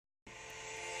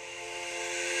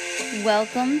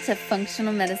Welcome to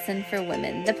Functional Medicine for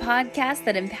Women, the podcast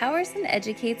that empowers and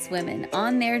educates women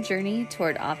on their journey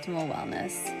toward optimal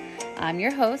wellness. I'm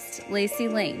your host, Lacey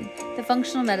Lane, the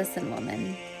Functional Medicine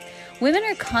Woman. Women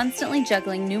are constantly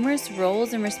juggling numerous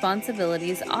roles and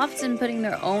responsibilities, often putting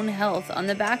their own health on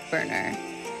the back burner.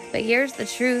 But here's the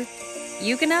truth: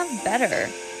 you can have better.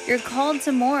 You're called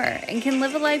to more and can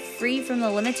live a life free from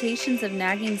the limitations of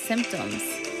nagging symptoms.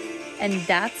 And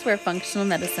that's where Functional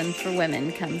Medicine for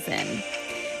Women comes in.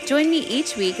 Join me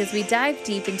each week as we dive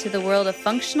deep into the world of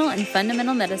functional and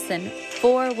fundamental medicine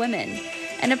for women,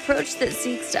 an approach that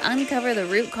seeks to uncover the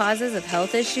root causes of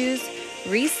health issues,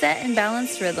 reset and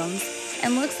balance rhythms,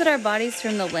 and looks at our bodies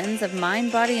from the lens of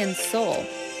mind, body, and soul,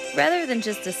 rather than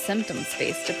just a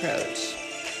symptoms-based approach.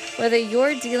 Whether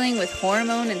you're dealing with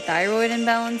hormone and thyroid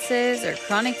imbalances, or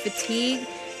chronic fatigue,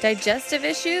 digestive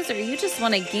issues, or you just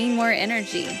want to gain more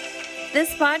energy,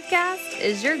 this podcast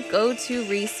is your go-to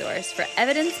resource for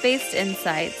evidence-based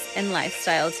insights and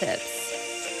lifestyle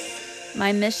tips.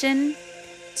 My mission: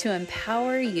 to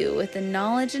empower you with the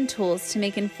knowledge and tools to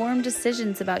make informed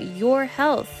decisions about your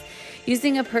health.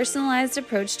 Using a personalized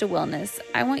approach to wellness,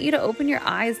 I want you to open your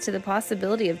eyes to the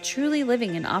possibility of truly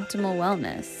living in optimal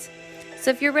wellness.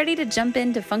 So if you're ready to jump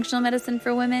into Functional Medicine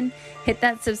for Women, hit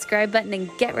that subscribe button and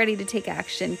get ready to take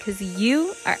action, because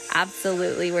you are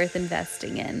absolutely worth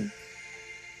investing in.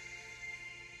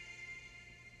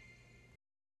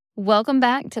 Welcome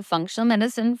back to Functional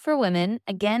Medicine for Women.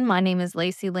 Again, my name is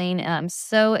Lacey Lane, and I'm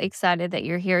so excited that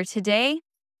you're here today.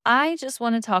 I just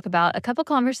want to talk about a couple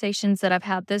conversations that I've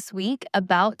had this week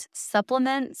about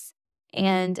supplements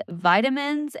and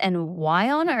vitamins, and why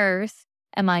on earth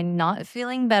am I not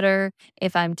feeling better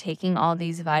if I'm taking all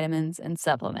these vitamins and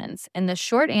supplements? And the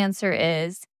short answer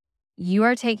is you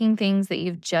are taking things that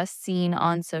you've just seen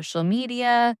on social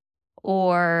media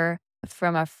or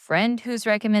from a friend who's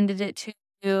recommended it to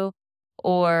you,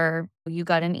 or you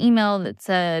got an email that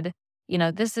said,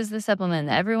 this is the supplement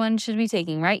that everyone should be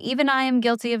taking, right? Even I am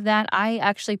guilty of that. I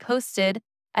actually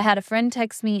I had a friend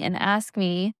text me and ask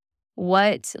me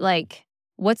what's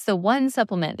the one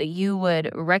supplement that you would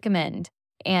recommend?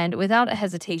 And without a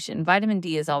hesitation, vitamin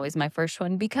D is always my first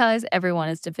one because everyone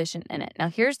is deficient in it. Now,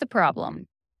 here's the problem.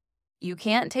 You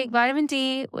can't take vitamin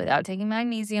D without taking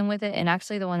magnesium with it. And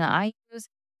actually, the one that I use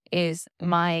is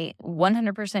my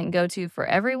 100% go-to for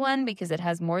everyone because it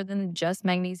has more than just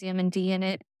magnesium and D in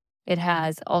it. It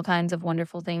has all kinds of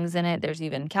wonderful things in it. There's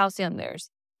even calcium. There's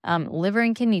liver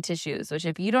and kidney tissues, which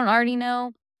if you don't already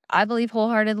know, I believe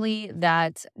wholeheartedly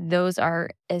that those are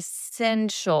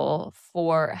essential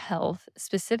for health,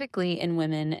 specifically in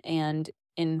women and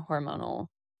in hormonal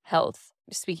health,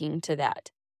 speaking to that.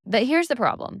 But here's the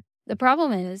problem. The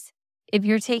problem is if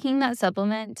you're taking that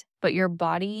supplement, but your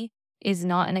body is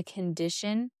not in a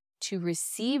condition to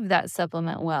receive that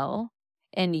supplement well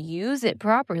and use it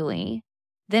properly,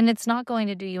 then it's not going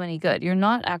to do you any good. You're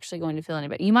not actually going to feel any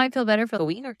better. You might feel better for a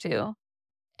week or two,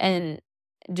 and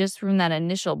just from that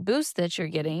initial boost that you're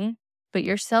getting, but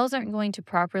your cells aren't going to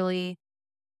properly,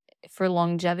 for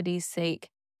longevity's sake,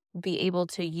 be able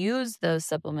to use those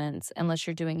supplements unless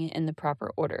you're doing it in the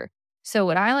proper order. So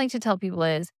what I like to tell people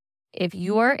is, if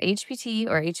you're HPT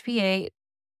or HPA,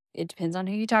 it depends on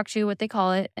who you talk to, what they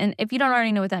call it. And if you don't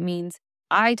already know what that means,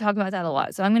 I talk about that a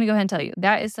lot. So I'm going to go ahead and tell you.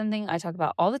 That is something I talk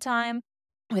about all the time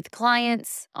with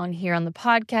clients on here on the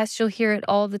podcast. You'll hear it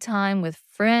all the time with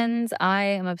friends. I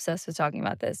am obsessed with talking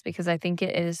about this because I think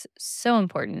it is so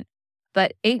important.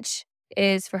 But H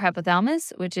is for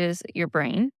hypothalamus, which is your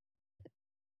brain.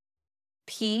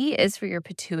 P is for your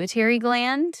pituitary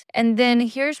gland. And then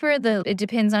here's where it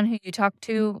depends on who you talk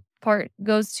to part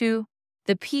goes to.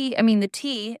 The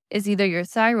T is either your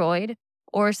thyroid,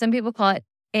 or some people call it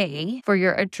A for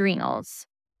your adrenals.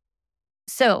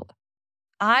 So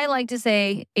I like to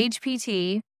say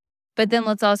HPT, but then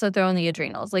let's also throw in the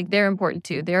adrenals. They're important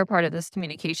too. They're a part of this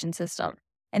communication system.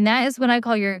 And that is what I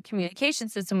call your communication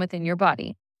system within your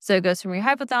body. So it goes from your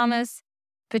hypothalamus,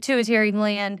 pituitary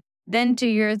gland, then to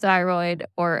your thyroid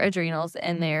or adrenals,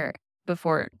 and there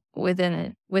before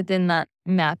within that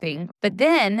mapping. But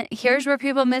then here's where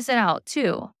people miss it out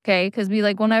too, okay? Because we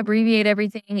want to abbreviate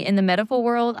everything in the medical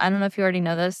world. I don't know if you already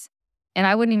know this, and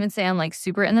I wouldn't even say I'm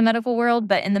super in the medical world,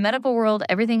 but in the medical world,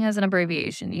 everything has an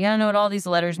abbreviation. You gotta know what all these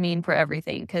letters mean for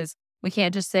everything, because we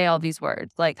can't just say all these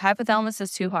words. Hypothalamus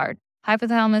is too hard.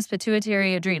 Hypothalamus,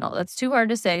 pituitary, adrenal. That's too hard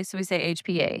to say, so we say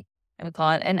HPA, and we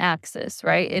call it an axis,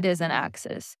 right? It is an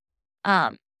axis.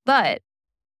 But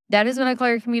that is what I call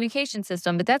your communication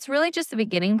system. But that's really just the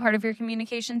beginning part of your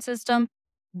communication system.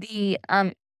 The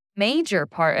major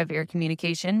part of your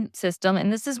communication system,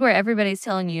 and this is where everybody's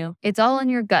telling you, it's all in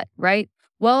your gut, right?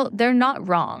 Well, they're not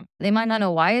wrong. They might not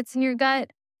know why it's in your gut,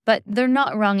 but they're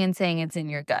not wrong in saying it's in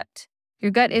your gut.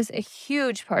 Your gut is a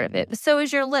huge part of it, but so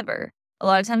is your liver. A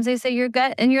lot of times they say your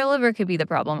gut and your liver could be the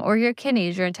problem, or your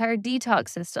kidneys, your entire detox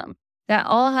system. That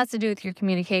all has to do with your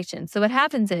communication. So what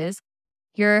happens is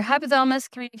your hypothalamus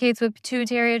communicates with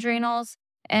pituitary, adrenals,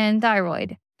 and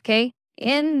thyroid, okay?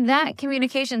 In that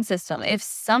communication system, if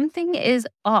something is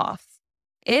off,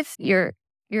 if you're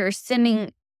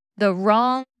sending the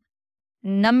wrong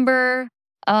number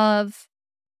of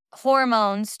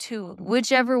hormones to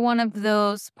whichever one of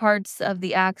those parts of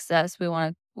the axis we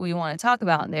want to talk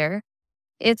about there,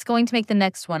 it's going to make the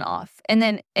next one off. And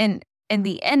then in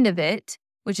the end of it,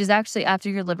 which is actually after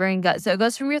your liver and gut. So it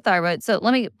goes from your thyroid. So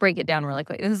let me break it down really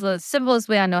quick. This is the simplest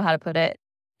way I know how to put it.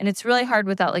 And it's really hard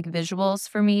without like visuals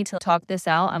for me to talk this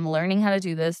out. I'm learning how to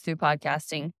do this through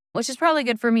podcasting, which is probably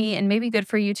good for me and maybe good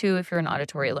for you too if you're an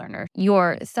auditory learner.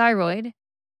 Your thyroid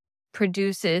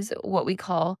produces what we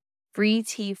call free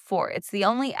T4. It's the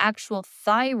only actual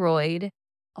thyroid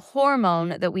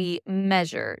hormone that we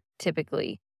measure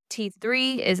typically.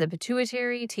 T3 is a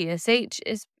pituitary.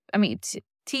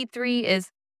 T3 is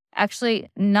actually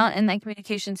not in that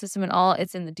communication system at all.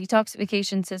 It's in the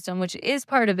detoxification system, which is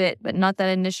part of it, but not that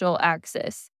initial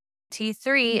axis.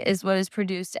 T3 is what is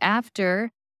produced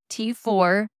after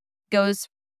T4 goes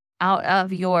out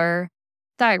of your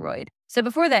thyroid. So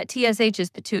before that, TSH is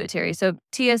pituitary. So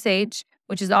TSH,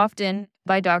 which is often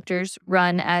by doctors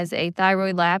run as a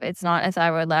thyroid lab. It's not a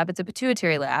thyroid lab. It's a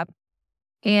pituitary lab.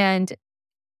 And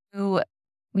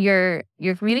your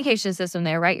communication system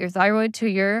there, right? Your thyroid to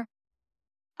your,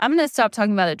 I'm going to stop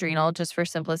talking about adrenal just for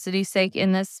simplicity's sake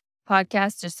in this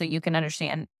podcast, just so you can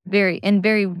understand in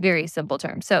very, very simple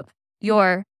terms. So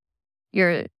your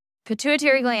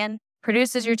pituitary gland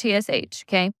produces your TSH,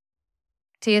 okay?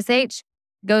 TSH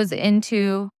goes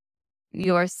into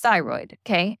your thyroid,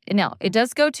 okay? Now, it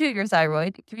does go to your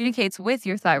thyroid, it communicates with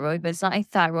your thyroid, but it's not a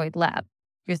thyroid lab.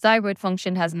 Your thyroid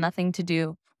function has nothing to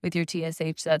do with your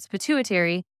TSH, that's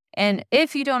pituitary. And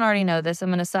if you don't already know this, I'm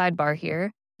going to sidebar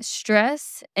here.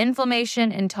 Stress,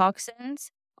 inflammation, and toxins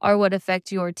are what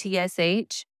affect your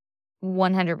TSH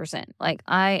 100%. Like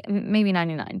maybe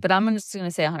 99, but I'm just going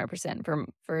to say 100%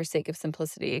 for sake of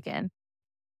simplicity again.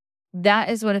 That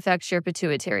is what affects your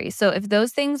pituitary. So if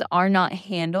those things are not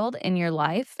handled in your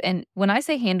life, and when I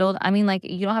say handled, I mean like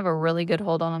you don't have a really good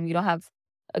hold on them. You don't have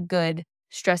a good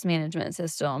stress management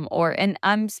system and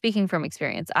I'm speaking from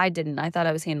experience. I didn't. I thought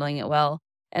I was handling it well.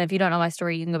 And if you don't know my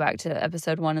story, you can go back to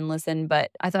episode 1 and listen,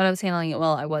 but I thought I was handling it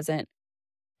well. I wasn't.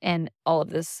 And all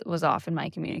of this was off in my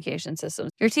communication system.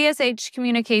 Your TSH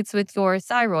communicates with your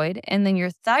thyroid, and then your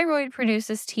thyroid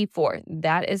produces T4.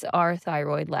 That is our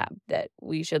thyroid lab that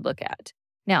we should look at.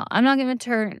 Now, I'm not going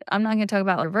to talk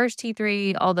about reverse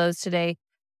T3, all those today.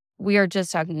 We are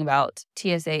just talking about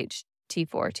TSH,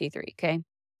 T4, T3, okay?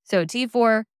 So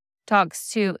T4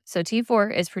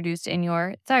 is produced in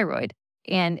your thyroid,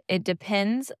 and it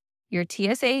depends. Your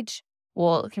TSH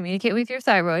will communicate with your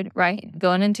thyroid, right?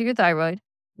 Going into your thyroid.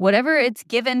 Whatever it's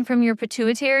given from your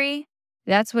pituitary,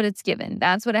 that's what it's given.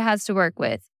 That's what it has to work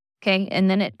with, okay? And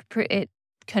then it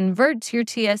converts your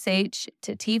TSH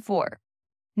to T4.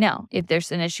 Now, if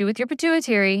there's an issue with your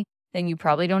pituitary, then you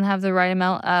probably don't have the right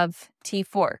amount of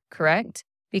T4, correct?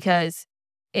 Because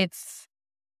if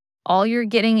all you're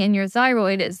getting in your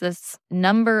thyroid is this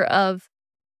number of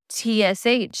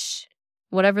TSH,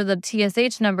 whatever the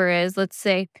TSH number is, let's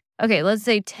say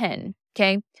 10,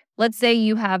 okay? Let's say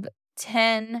you have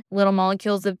 10 little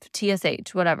molecules of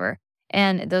TSH, whatever,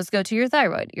 and those go to your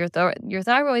thyroid. Your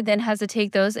thyroid then has to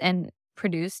take those and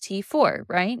produce T4,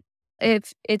 right?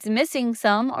 If it's missing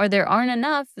some or there aren't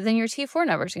enough, then your T4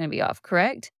 number is going to be off,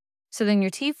 correct? So then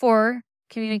your T4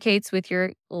 communicates with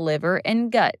your liver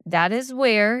and gut. That is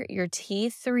where your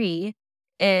T3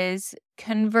 is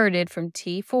converted from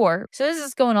T4. So this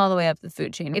is going all the way up the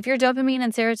food chain. If your dopamine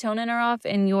and serotonin are off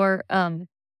in your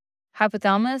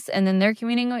hypothalamus, and then they're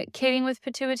communicating with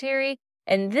pituitary,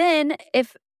 and then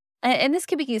and this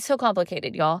could be so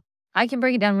complicated, y'all. I can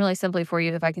break it down really simply for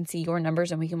you if I can see your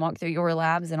numbers and we can walk through your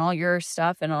labs and all your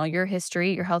stuff and all your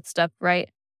history, your health stuff, right?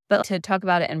 But to talk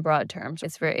about it in broad terms,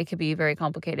 it could be very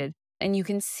complicated. And you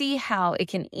can see how it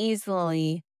can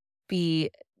easily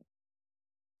be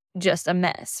just a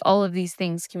mess. All of these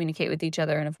things communicate with each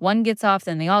other, and if one gets off,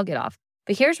 then they all get off.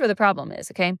 But here's where the problem is,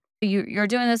 okay? You're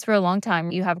doing this for a long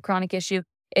time. You have a chronic issue.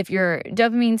 If your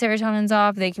dopamine, serotonin's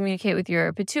off, they communicate with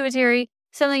your pituitary.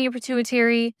 Suddenly your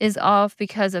pituitary is off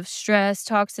because of stress,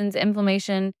 toxins,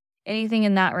 inflammation, anything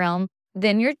in that realm.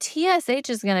 Then your TSH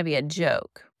is going to be a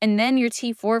joke. And then your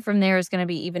T4 from there is going to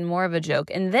be even more of a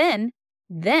joke. And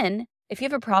then if you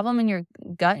have a problem in your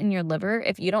gut and your liver,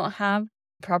 if you don't have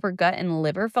proper gut and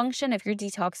liver function, if your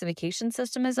detoxification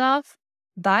system is off,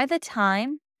 by the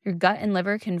time your gut and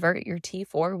liver convert your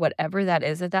T4, whatever that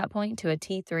is at that point, to a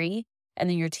T3, and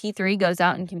then your T3 goes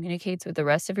out and communicates with the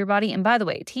rest of your body. And by the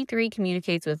way, T3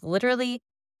 communicates with literally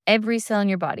every cell in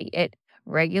your body. It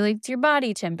regulates your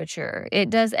body temperature. It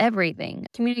does everything.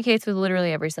 Communicates with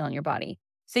literally every cell in your body.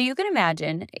 So you can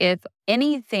imagine if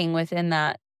anything within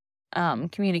that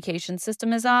communication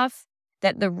system is off,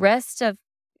 that the rest of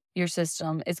your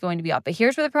system is going to be off. But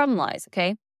here's where the problem lies,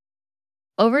 okay?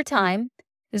 Over time,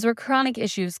 this is where chronic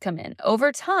issues come in.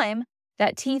 Over time,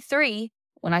 that T3,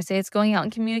 when I say it's going out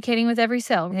and communicating with every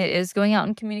cell, it is going out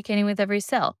and communicating with every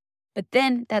cell. But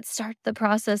then that starts the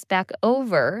process back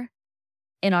over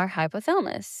in our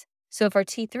hypothalamus. So if our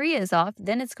T3 is off,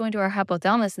 then it's going to our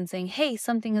hypothalamus and saying, hey,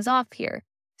 something is off here.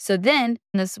 So then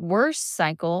this worse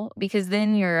cycle, because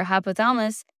then your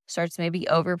hypothalamus starts maybe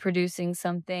overproducing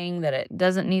something that it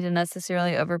doesn't need to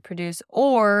necessarily overproduce,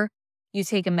 or you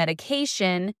take a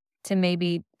medication to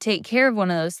maybe take care of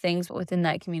one of those things within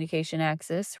that communication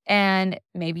axis, and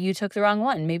maybe you took the wrong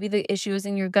one. Maybe the issue is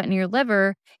in your gut and your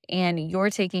liver, and you're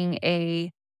taking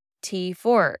a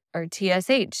T4 or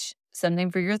TSH, something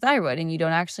for your thyroid, and you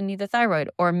don't actually need the thyroid.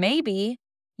 Or maybe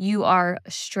you are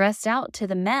stressed out to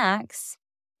the max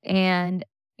and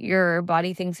your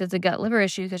body thinks it's a gut liver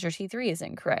issue because your T3 is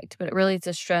incorrect, but really it's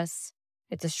a stress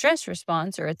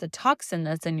response, or it's a toxin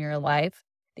that's in your life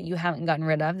that you haven't gotten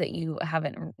rid of, that you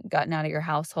haven't gotten out of your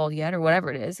household yet, or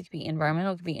whatever it is. It could be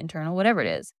environmental, it could be internal, whatever it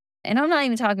is. And I'm not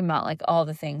even talking about like all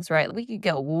the things, right? We could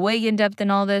go way in depth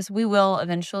in all this. We will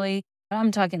eventually.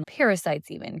 I'm talking parasites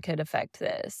even could affect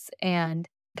this. And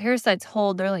parasites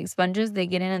they're like sponges. They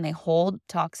get in and they hold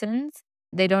toxins.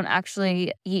 They don't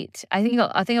actually eat. I think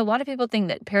a lot of people think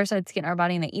that parasites get in our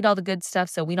body and they eat all the good stuff,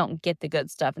 so we don't get the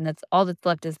good stuff, and that's all that's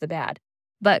left is the bad.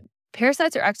 But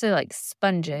parasites are actually like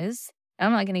sponges.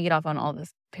 I'm not going to get off on all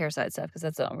this parasite stuff because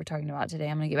that's what we're talking about today.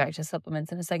 I'm going to get back to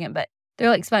supplements in a second, but they're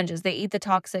like sponges. They eat the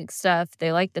toxic stuff.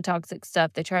 They like the toxic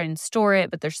stuff. They try and store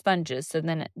it, but they're sponges. So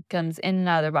then it comes in and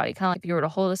out of their body. Kind of like if you were to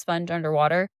hold a sponge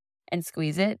underwater and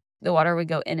squeeze it, the water would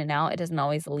go in and out. It doesn't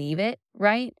always leave it,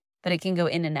 right? But it can go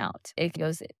in and out. It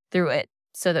goes through it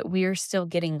so that we're still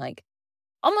getting like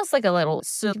almost like a little,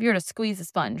 so if you were to squeeze a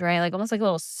sponge, right? Like almost like a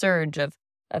little surge of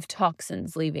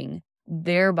toxins leaving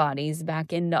their bodies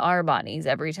back into our bodies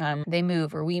every time they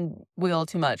move, or we wheel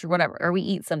too much, or whatever, or we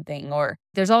eat something, or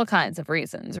there's all kinds of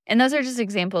reasons. And those are just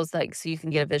examples, like, so you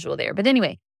can get a visual there. But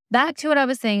anyway, back to what I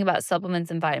was saying about supplements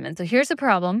and vitamins. So here's the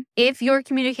problem. If your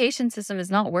communication system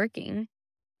is not working,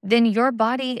 then your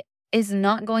body is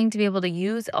not going to be able to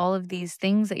use all of these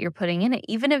things that you're putting in it,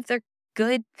 even if they're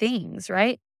good things,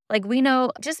 right? Like we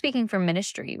know, just speaking from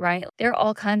ministry, right? There are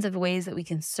all kinds of ways that we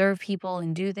can serve people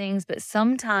and do things, but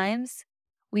sometimes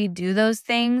we do those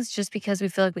things just because we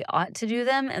feel like we ought to do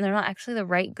them, and they're not actually the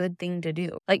right good thing to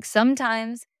do. Like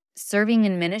sometimes serving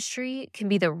in ministry can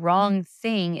be the wrong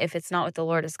thing if it's not what the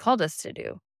Lord has called us to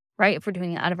do, right? If we're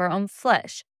doing it out of our own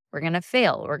flesh, we're going to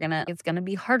fail. It's going to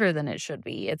be harder than it should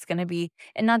be. It's going to be,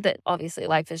 and not that obviously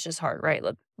life is just hard, right?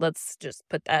 Let's just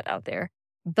put that out there.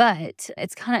 But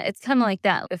it's kind of like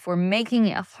that. If we're making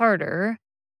it harder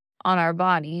on our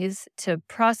bodies to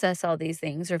process all these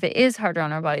things, or if it is harder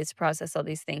on our bodies to process all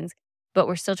these things, but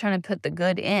we're still trying to put the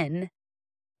good in,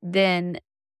 then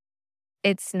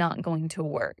it's not going to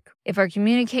work. If our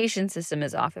communication system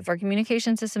is off, if our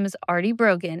communication system is already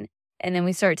broken, and then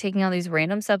we start taking all these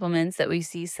random supplements that we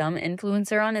see some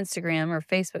influencer on Instagram or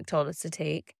Facebook told us to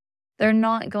take, they're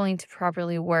not going to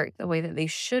properly work the way that they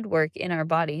should work in our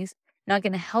bodies, not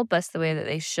going to help us the way that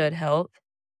they should help,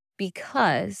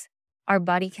 because our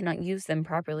body cannot use them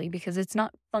properly, because it's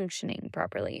not functioning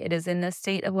properly. It is in the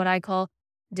state of what I call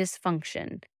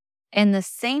dysfunction. And the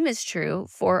same is true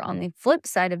for on the flip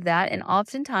side of that. And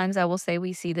oftentimes I will say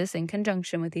we see this in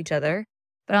conjunction with each other.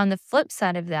 But on the flip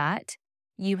side of that,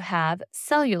 you have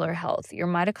cellular health, your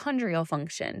mitochondrial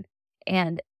function.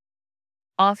 And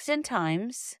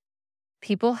oftentimes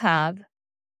people have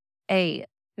a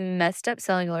messed up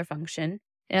cellular function.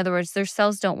 In other words, their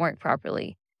cells don't work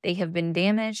properly. They have been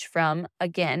damaged from,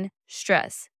 again,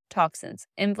 stress, toxins,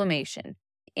 inflammation.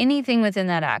 Anything within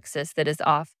that axis that is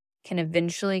off can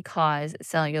eventually cause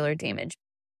cellular damage.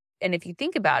 And if you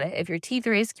think about it, if your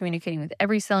T3 is communicating with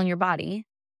every cell in your body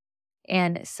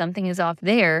and something is off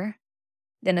there,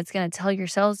 then it's going to tell your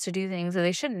cells to do things that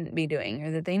they shouldn't be doing, or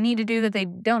that they need to do that they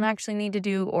don't actually need to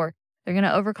do, or they're going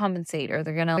to overcompensate, or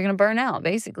they're going to burn out,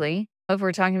 basically. If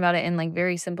we're talking about it in like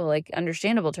very simple, like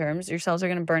understandable terms, your cells are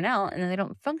going to burn out and then they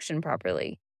don't function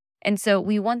properly. And so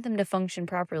we want them to function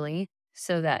properly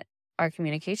so that our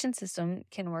communication system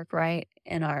can work right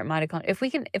and our mitochondria.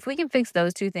 If we can fix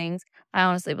those two things, I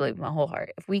honestly believe with my whole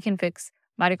heart. If we can fix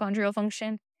mitochondrial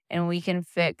function and we can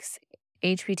fix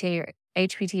HPA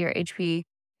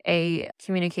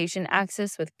communication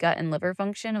axis with gut and liver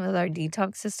function with our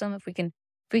detox system, if we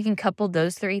can couple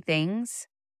those three things,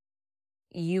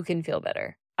 you can feel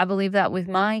better. I believe that with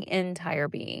my entire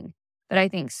being. But I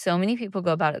think so many people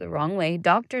go about it the wrong way.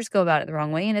 Doctors go about it the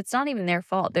wrong way, and it's not even their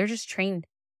fault. They're just trained.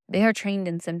 They are trained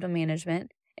in symptom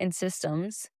management and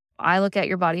systems. I look at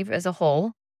your body as a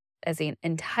whole, as an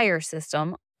entire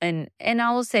system, and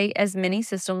I will say as many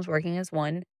systems working as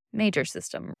one major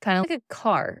system. Kind of like a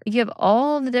car. You have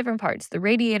all the different parts. The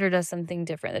radiator does something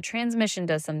different. The transmission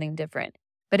does something different.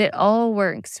 But it all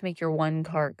works to make your one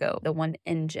car go, the one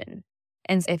engine.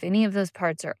 And if any of those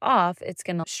parts are off, it's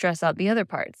going to stress out the other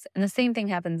parts. And the same thing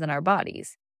happens in our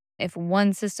bodies. If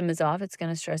one system is off, it's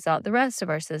going to stress out the rest of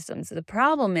our systems. So the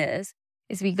problem is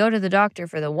we go to the doctor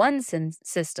for the one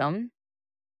system,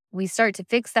 we start to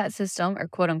fix that system, or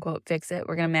quote unquote fix it.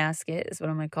 We're going to mask it, is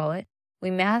what I'm going to call it. We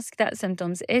mask that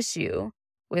symptom's issue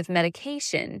with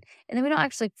medication, and then we don't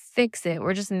actually fix it.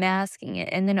 We're just masking it.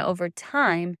 And then over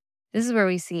time, this is where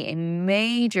we see a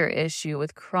major issue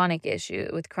with chronic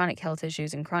health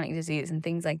issues and chronic disease and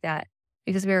things like that,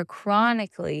 because we are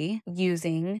chronically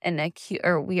using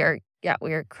we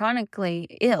are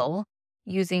chronically ill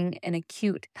using an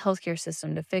acute healthcare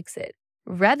system to fix it,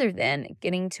 rather than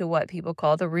getting to what people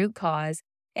call the root cause.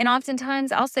 And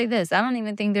oftentimes, I'll say this, I don't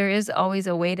even think there is always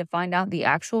a way to find out the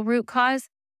actual root cause.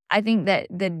 I think that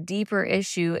the deeper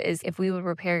issue is if we would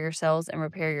repair your cells and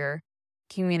repair your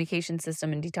communication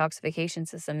system and detoxification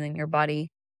system, then your body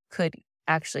could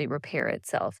actually repair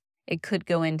itself. It could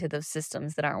go into those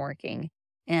systems that aren't working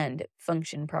and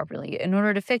function properly in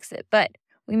order to fix it. But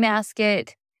we mask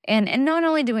it. And not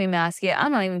only do we mask it,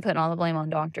 I'm not even putting all the blame on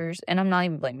doctors, and I'm not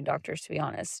even blaming doctors, to be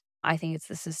honest. I think it's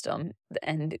the system,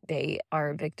 and they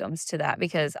are victims to that,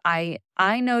 because I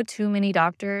know too many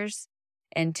doctors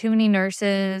and too many nurse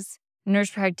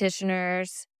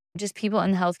practitioners, just people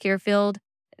in the healthcare field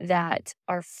that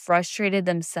are frustrated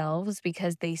themselves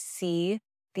because they see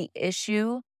the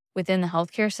issue within the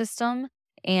healthcare system,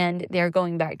 and they're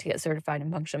going back to get certified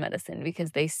in functional medicine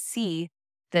because they see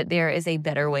that there is a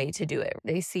better way to do it.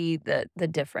 They see the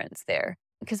difference there.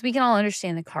 Because we can all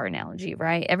understand the car analogy,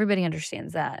 right? Everybody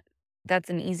understands that. That's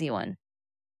an easy one.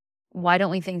 Why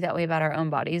don't we think that way about our own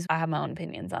bodies? I have my own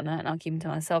opinions on that, and I'll keep them to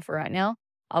myself for right now.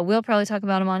 I will probably talk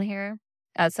about them on here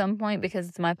at some point because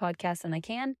it's my podcast and I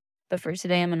can. But for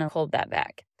today, I'm going to hold that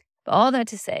back. But all that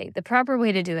to say, the proper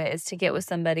way to do it is to get with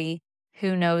somebody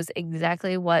who knows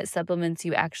exactly what supplements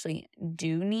you actually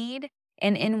do need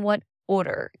and in what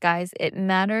order. Guys, it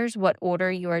matters what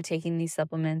order you are taking these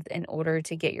supplements in order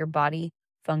to get your body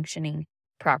functioning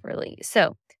properly.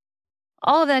 So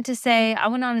all of that to say, I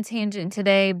went on a tangent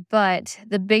today, but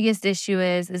the biggest issue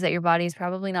is that your body is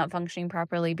probably not functioning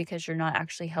properly because you're not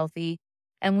actually healthy.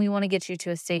 And we want to get you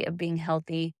to a state of being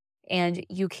healthy. And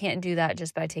you can't do that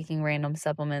just by taking random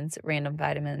supplements, random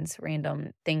vitamins,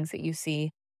 random things that you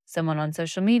see someone on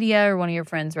social media or one of your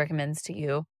friends recommends to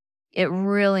you. It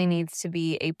really needs to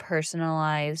be a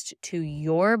personalized to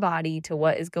your body, to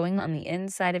what is going on the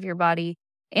inside of your body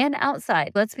and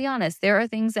outside. Let's be honest, there are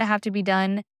things that have to be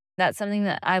done. That's something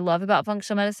that I love about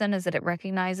functional medicine, is that it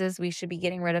recognizes we should be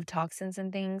getting rid of toxins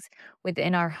and things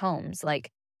within our homes.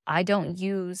 Like, I don't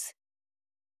use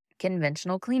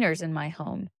conventional cleaners in my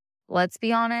home. Let's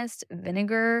be honest,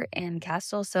 vinegar and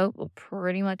Castile soap will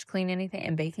pretty much clean anything,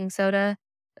 and baking soda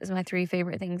is my 3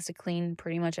 favorite things to clean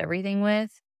pretty much everything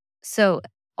with. So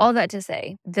all that to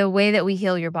say, the way that we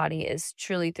heal your body is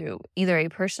truly through either a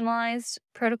personalized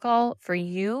protocol for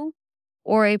you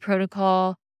or a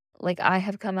protocol like I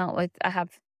have come out with. I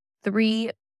have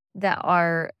 3 that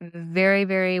are very,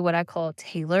 very what I call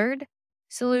tailored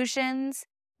solutions.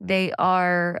 They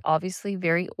are obviously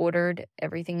very ordered.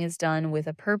 Everything is done with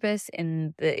a purpose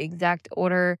in the exact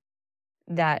order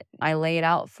that I lay it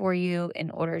out for you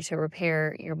in order to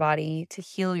repair your body, to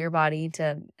heal your body,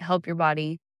 to help your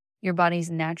body's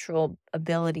natural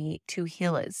ability to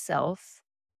heal itself,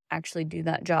 actually do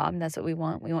that job. That's what we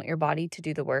want. We want your body to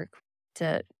do the work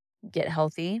to get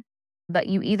healthy. But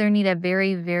you either need a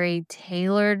very, very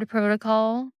tailored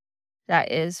protocol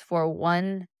that is for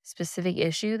one specific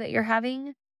issue that you're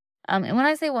having. And when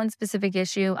I say one specific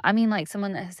issue, I mean like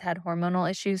someone that has had hormonal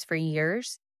issues for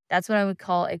years. That's what I would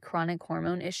call a chronic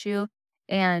hormone issue.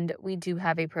 And we do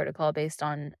have a protocol based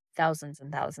on thousands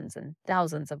and thousands and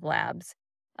thousands of labs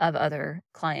of other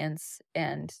clients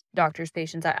and doctors,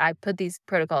 patients. I put these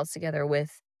protocols together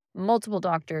with multiple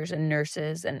doctors and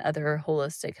nurses and other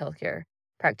holistic healthcare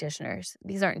practitioners.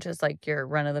 These aren't just like your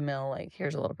run-of-the-mill, like,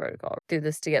 here's a little protocol, do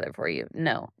this together for you.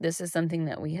 No, this is something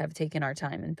that we have taken our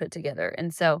time and put together.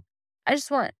 And so I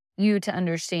just want you to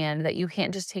understand that you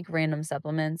can't just take random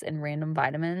supplements and random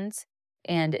vitamins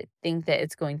and think that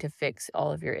it's going to fix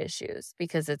all of your issues,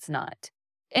 because it's not.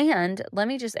 And let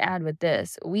me just add with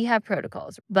this, we have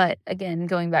protocols, but again,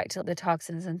 going back to the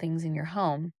toxins and things in your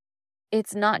home,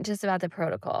 it's not just about the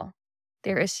protocol.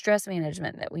 There is stress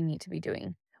management that we need to be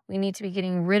doing. We need to be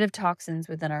getting rid of toxins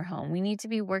within our home. We need to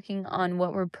be working on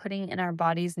what we're putting in our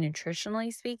bodies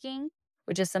nutritionally speaking,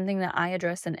 which is something that I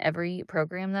address in every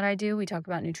program that I do. We talk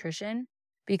about nutrition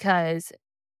because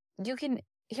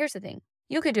here's the thing.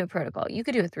 You could do a protocol. You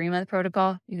could do a 3-month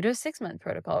protocol. You could do a 6-month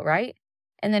protocol, right?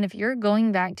 And then if you're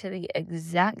going back to the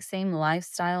exact same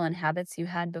lifestyle and habits you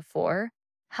had before,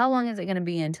 how long is it going to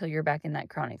be until you're back in that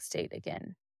chronic state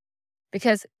again?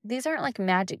 Because these aren't like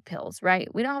magic pills, right?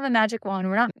 We don't have a magic wand.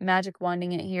 We're not magic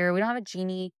wanding it here. We don't have a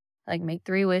genie, like make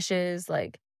 3 wishes,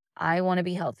 like I want to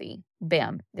be healthy.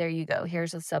 Bam, there you go.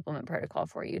 Here's a supplement protocol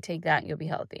for you. Take that and you'll be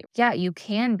healthy. Yeah, you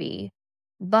can be,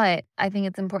 but I think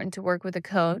it's important to work with a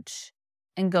coach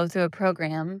and go through a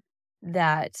program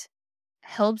that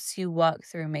helps you walk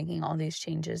through making all these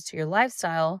changes to your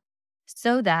lifestyle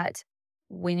so that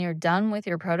when you're done with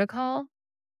your protocol,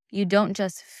 you don't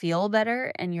just feel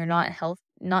better and you're not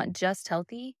just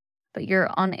healthy, but you're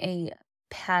on a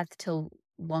path to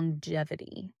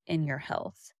longevity in your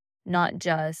health, not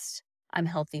just I'm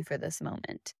healthy for this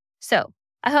moment. So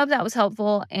I hope that was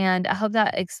helpful, and I hope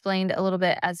that explained a little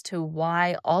bit as to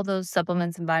why all those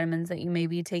supplements and vitamins that you may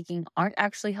be taking aren't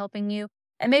actually helping you.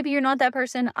 And maybe you're not that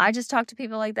person. I just talk to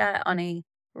people like that on a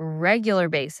regular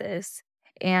basis,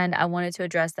 and I wanted to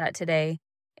address that today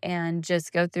and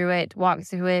just go through it, walk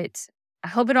through it. I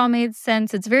hope it all made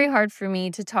sense. It's very hard for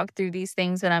me to talk through these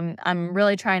things, but I'm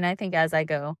really trying. I think as I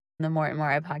go, the more and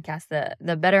more I podcast,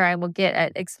 the better I will get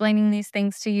at explaining these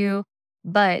things to you.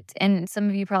 And some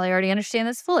of you probably already understand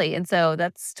this fully, and so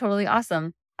that's totally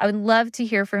awesome. I would love to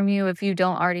hear from you. If you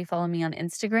don't already follow me on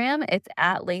Instagram, it's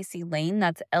at Lacey Lain.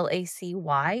 That's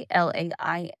LACYLAIN.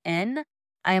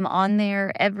 I am on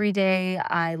there every day.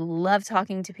 I love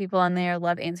talking to people on there,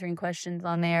 love answering questions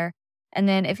on there. And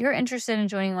then if you're interested in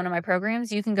joining one of my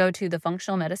programs, you can go to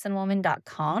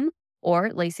thefunctionalmedicinewoman.com or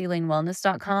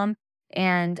LaceyLainWellness.com.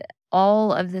 And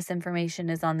all of this information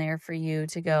is on there for you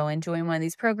to go and join one of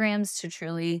these programs to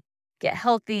truly get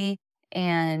healthy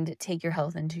and take your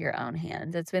health into your own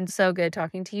hands. It's been so good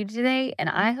talking to you today, and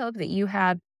I hope that you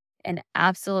have an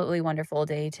absolutely wonderful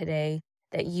day today,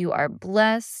 that you are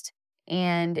blessed,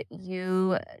 and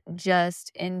you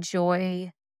just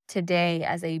enjoy today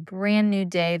as a brand new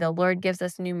day. The Lord gives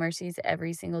us new mercies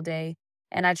every single day,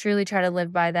 and I truly try to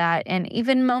live by that. And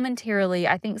even momentarily,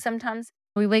 I think sometimes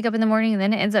we wake up in the morning and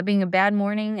then it ends up being a bad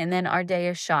morning, and then our day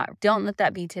is shot. Don't let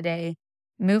that be today.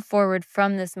 Move forward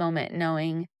from this moment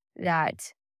knowing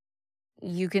that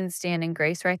you can stand in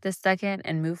grace right this second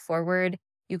and move forward.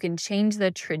 You can change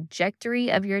the trajectory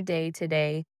of your day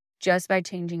today just by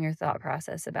changing your thought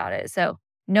process about it. So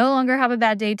no longer have a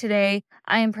bad day today.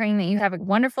 I am praying that you have a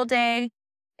wonderful day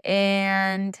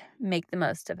and make the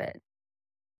most of it.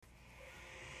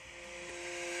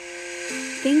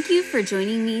 Thank you for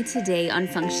joining me today on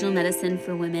Functional Medicine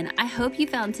for Women. I hope you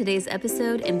found today's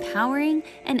episode empowering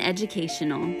and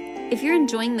educational. If you're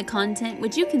enjoying the content,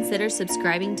 would you consider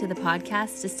subscribing to the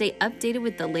podcast to stay updated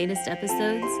with the latest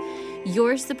episodes?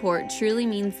 Your support truly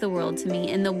means the world to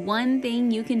me, and the one thing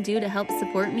you can do to help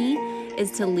support me is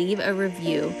to leave a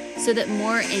review so that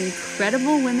more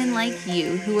incredible women like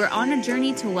you who are on a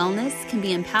journey to wellness can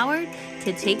be empowered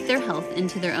to take their health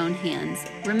into their own hands.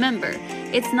 Remember,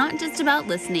 it's not just about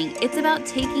listening, it's about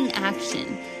taking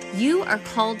action. You are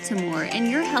called to more,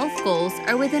 and your health goals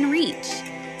are within reach.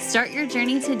 Start your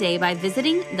journey today by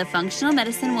visiting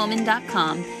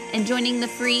thefunctionalmedicinewoman.com and joining the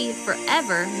free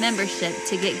Forever membership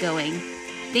to get going.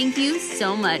 Thank you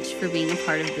so much for being a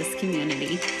part of this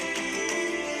community.